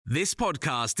This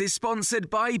podcast is sponsored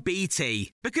by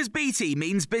BT, because BT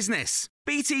means business.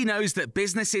 BT knows that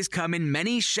businesses come in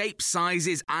many shapes,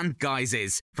 sizes and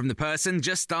guises, from the person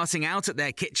just starting out at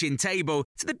their kitchen table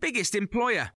to the biggest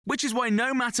employer, which is why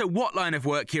no matter what line of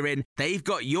work you're in, they've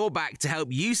got your back to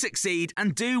help you succeed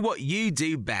and do what you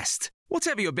do best.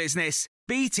 Whatever your business,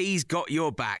 BT's got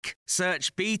your back.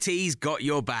 Search BT's got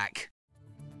your back.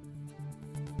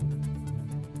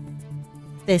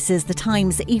 This is the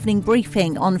Times evening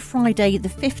briefing on Friday the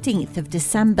 15th of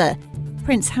December.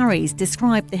 Prince Harry's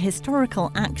described the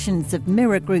historical actions of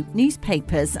Mirror Group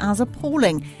newspapers as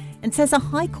appalling and says a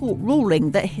High Court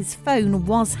ruling that his phone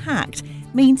was hacked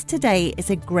means today is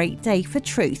a great day for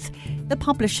truth. The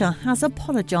publisher has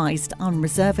apologised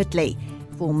unreservedly.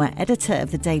 Former editor of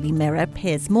the Daily Mirror,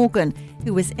 Piers Morgan,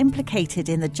 who was implicated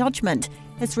in the judgment,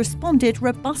 has responded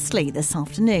robustly this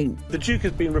afternoon. The Duke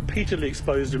has been repeatedly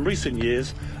exposed in recent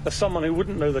years as someone who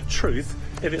wouldn't know the truth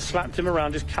if it slapped him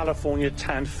around his California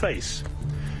tanned face.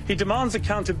 He demands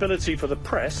accountability for the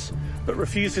press, but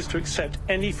refuses to accept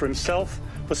any for himself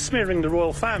for smearing the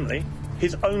royal family,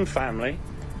 his own family,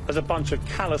 as a bunch of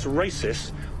callous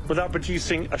racists without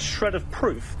producing a shred of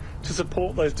proof to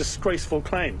support those disgraceful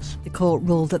claims. The court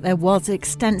ruled that there was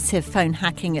extensive phone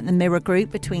hacking at the Mirror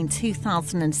Group between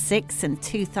 2006 and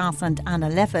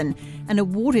 2011 and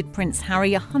awarded Prince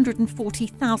Harry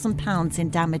 £140,000 in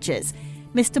damages.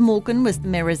 Mr Morgan was the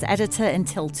Mirror's editor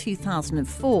until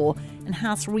 2004 and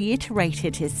has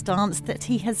reiterated his stance that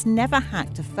he has never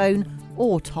hacked a phone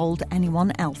or told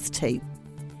anyone else to.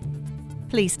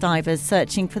 Police divers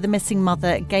searching for the missing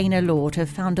mother, Gaynor Lord,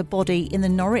 have found a body in the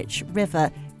Norwich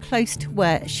River close to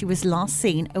where she was last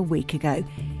seen a week ago.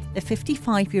 The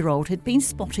 55-year-old had been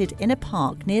spotted in a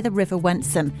park near the River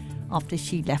Wensum after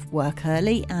she left work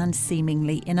early and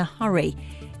seemingly in a hurry.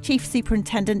 Chief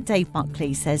Superintendent Dave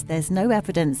Buckley says there's no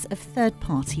evidence of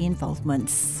third-party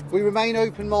involvements. We remain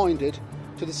open-minded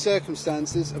to the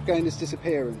circumstances of Gaynor's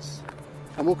disappearance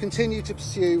and will continue to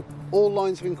pursue all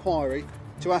lines of inquiry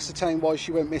to ascertain why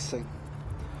she went missing.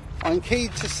 I'm keen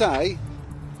to say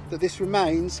that this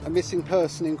remains a missing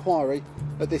person inquiry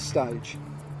at this stage.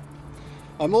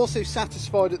 I'm also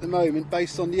satisfied at the moment,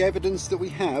 based on the evidence that we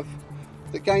have,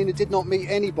 that Gaynor did not meet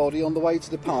anybody on the way to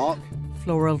the park.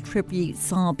 Floral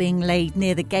tributes are being laid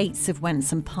near the gates of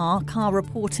Wensum Park. Our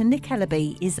reporter Nick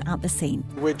Ellaby is at the scene.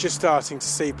 We're just starting to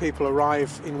see people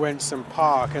arrive in Wensum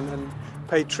Park and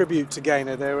pay tribute to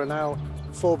Gaynor. There are now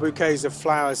 4 bouquets of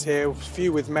flowers here, a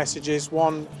few with messages,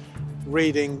 one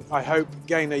reading, "I hope,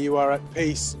 Gaynor, you are at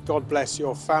peace. God bless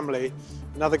your family."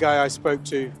 Another guy I spoke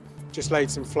to just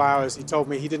laid some flowers. He told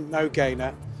me he didn't know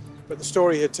Gaynor, but the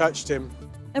story had touched him.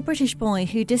 A British boy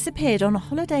who disappeared on a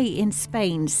holiday in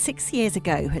Spain 6 years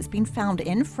ago has been found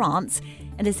in France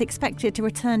and is expected to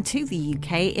return to the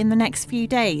UK in the next few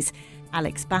days.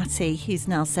 Alex Batty, who's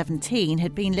now 17,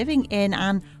 had been living in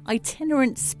an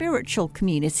itinerant spiritual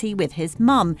community with his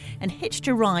mum and hitched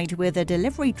a ride with a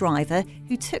delivery driver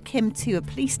who took him to a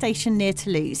police station near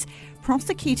Toulouse.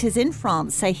 Prosecutors in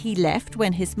France say he left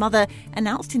when his mother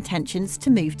announced intentions to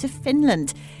move to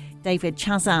Finland. David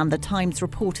Chazan, the Times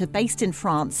reporter based in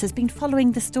France, has been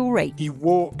following the story. He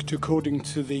walked, according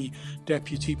to the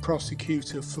deputy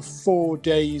prosecutor, for 4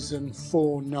 days and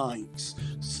 4 nights,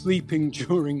 sleeping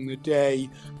during the day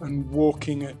and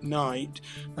walking at night,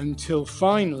 until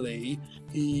finally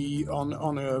he,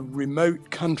 on a remote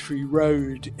country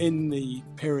road in the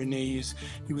Pyrenees,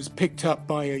 he was picked up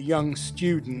by a young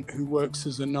student who works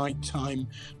as a nighttime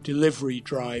delivery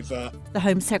driver. The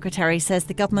Home Secretary says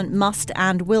the government must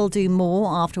and will do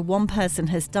more after one person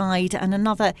has died and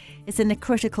another is in a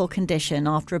critical condition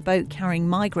after a boat carrying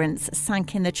migrants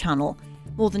sank in the Channel.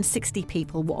 More than 60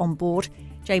 people were on board.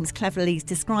 James Cleverly's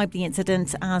described the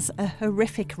incident as a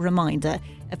horrific reminder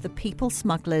of the people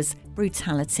smugglers'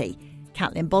 brutality.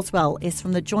 Caitlin Boswell is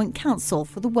from the Joint Council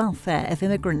for the Welfare of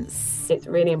Immigrants. It's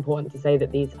really important to say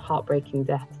that these heartbreaking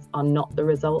deaths are not the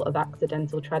result of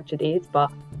accidental tragedies,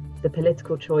 but the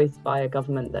political choice by a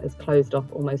government that has closed off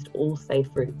almost all safe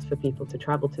routes for people to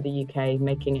travel to the UK,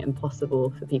 making it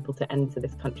impossible for people to enter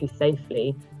this country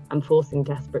safely and forcing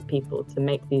desperate people to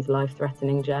make these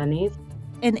life-threatening journeys.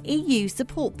 An EU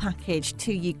support package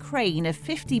to Ukraine of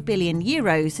 €50 billion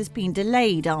has been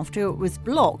delayed after it was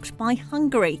blocked by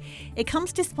Hungary. It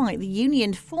comes despite the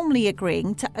union formally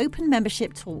agreeing to open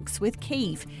membership talks with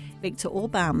Kyiv. Viktor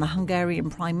Orban, the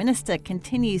Hungarian Prime Minister,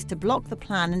 continues to block the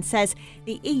plan and says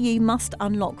the EU must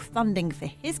unlock funding for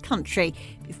his country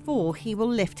before he will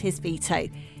lift his veto.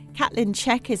 Katlin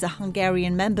Czech is a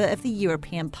Hungarian member of the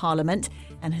European Parliament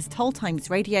and has told Times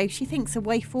Radio she thinks a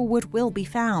way forward will be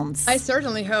found. I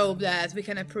certainly hope that we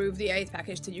can approve the aid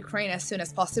package to Ukraine as soon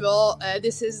as possible.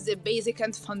 This is the basic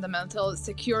and fundamental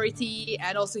security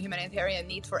and also humanitarian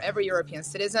need for every European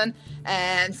citizen.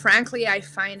 And frankly, I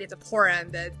find it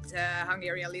abhorrent that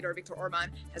Hungarian leader Viktor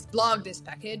Orban has blocked this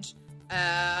package.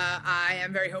 I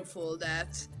am very hopeful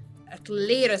that at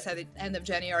latest at the end of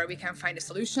January we can find a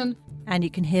solution. And you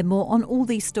can hear more on all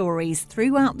these stories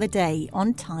throughout the day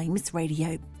on Times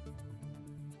Radio.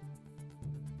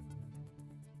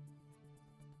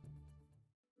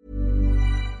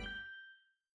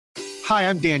 Hi,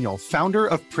 I'm Daniel, founder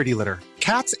of Pretty Litter.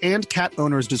 Cats and cat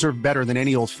owners deserve better than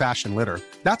any old-fashioned litter.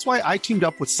 That's why I teamed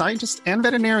up with scientists and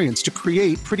veterinarians to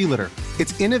create Pretty Litter.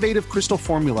 Its innovative crystal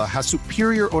formula has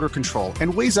superior odor control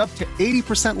and weighs up to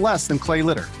 80% less than clay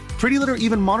litter. Pretty Litter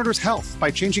even monitors health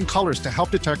by changing colors to help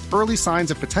detect early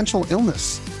signs of potential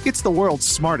illness. It's the world's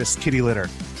smartest kitty litter.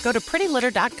 Go to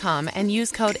prettylitter.com and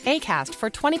use code ACAST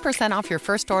for 20% off your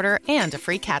first order and a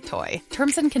free cat toy.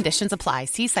 Terms and conditions apply.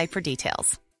 See site for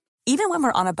details. Even when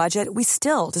we're on a budget, we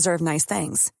still deserve nice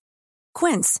things.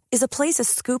 Quince is a place to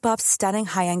scoop up stunning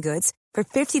high-end goods for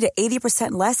 50 to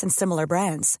 80% less than similar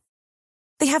brands.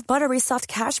 They have buttery soft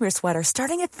cashmere sweaters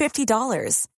starting at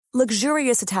 $50,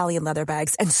 luxurious Italian leather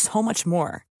bags, and so much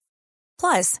more.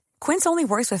 Plus, Quince only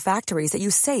works with factories that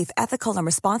use safe, ethical, and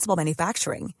responsible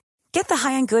manufacturing. Get the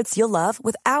high-end goods you'll love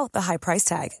without the high price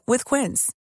tag with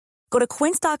Quince. Go to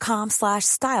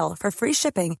quince.com/style for free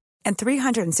shipping and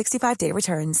 365-day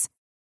returns.